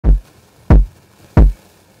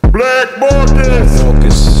Black Marcus.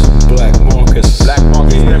 Black Marcus. Black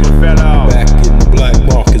Marcus Yeah. never fell out. Back in Black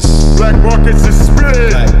Marcus. Black Marcus is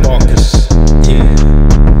split. Black Marcus. Yeah.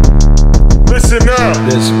 Listen up.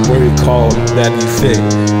 This word called Daddy Thick.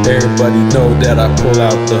 Everybody know that I pull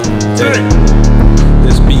out the Thick.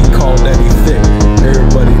 This beat called Daddy Thick.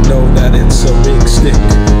 Everybody know that it's a big stick.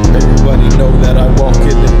 Everybody know that I walk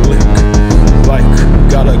in and blink. Like,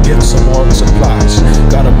 gotta get some art supplies.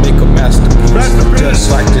 Gotta make a masterpiece.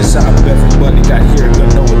 Just like this album, everybody got here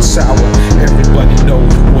gonna know it's sour. Everybody know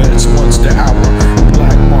when it's Monster Hour.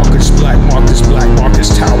 Black Marcus, Black Marcus, Black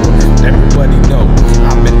Marcus Tower. Everybody know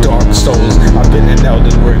I'm in Dark Souls. I've been in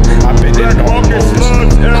Elden Ring. I've been Black in Dark Marcus Souls.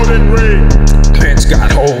 loves Elden Ring. Pants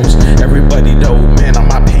got holes. Everybody know, man,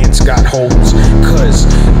 my pants got holes. Cause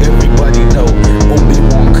everybody know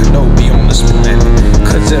Obi-Wan Kenobi on this planet.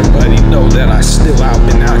 Cause everybody know that I still out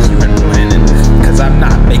been out here and planning. Cause I'm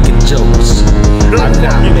not making jokes. I'm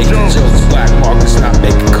not making jokes. Black Marcus not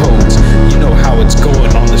making codes. You know how it's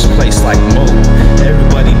going on this place like Mo.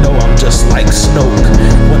 Everybody know I'm just like Snoke.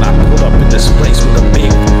 When I pull up in this place with a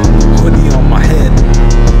big hoodie on my head.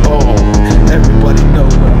 Oh, everybody know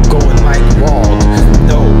when I'm going like Wald.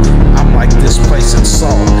 No, I'm like this place in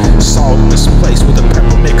Salt. Salt in this place with a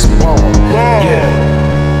pepper mix ball. Yeah.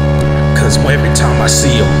 Cause every time I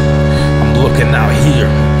see them, I'm looking out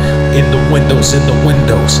here. In the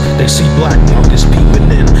windows, they see Black Marcus peeping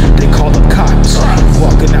in. They call the cops.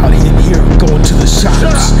 Walking out in here, going to the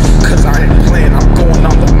shops. Cause I ain't playing, I'm going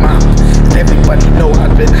on the mop. And everybody know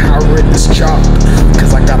I've been hiring this job.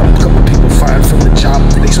 Cause I got a couple people fired from the job.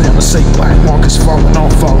 They just wanna say Black Marcus falling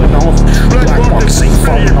off. Black Marcus ain't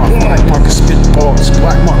falling off. Black Marcus spitting balls.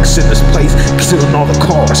 Black Marcus in this place, stealing all the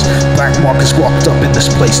cars. Black Marcus walked up in this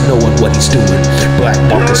place knowing what he's doing. Black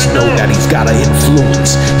Marcus know that he's got an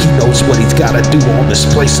influence. He knows what he's gotta do on this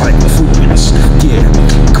place like influence. Yeah,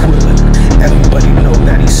 Quillin. Everybody know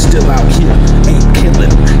that he's still out here, ain't killing.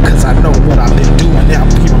 Cause I know what I've been doing out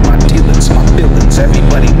here, my dealings, my feelings.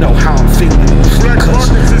 Everybody know how I'm feeling. Cause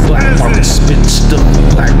Black Marcus spitting stuff.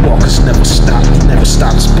 Black Marcus never stopped, he never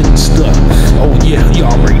stopped spitting stuff. Oh yeah, you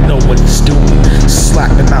already know what he's doing.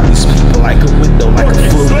 Slapping out these people like a window, like a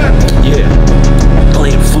flute. Yeah,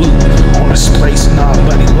 playing flute on this place and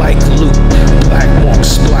nobody like loot. Black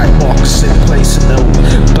Marcus in place and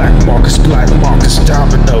no Black Marcus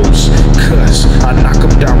dominoes. Cause I knock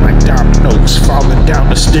them down like dominoes. Falling down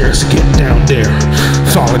the stairs to get down there.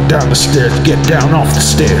 Falling down the stairs to get down off the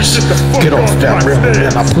stairs. Get off that rail and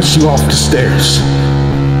then I push you off the stairs.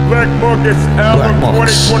 Black Marcus album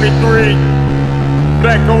 2023.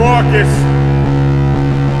 Black Marcus.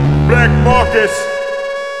 Black Marcus.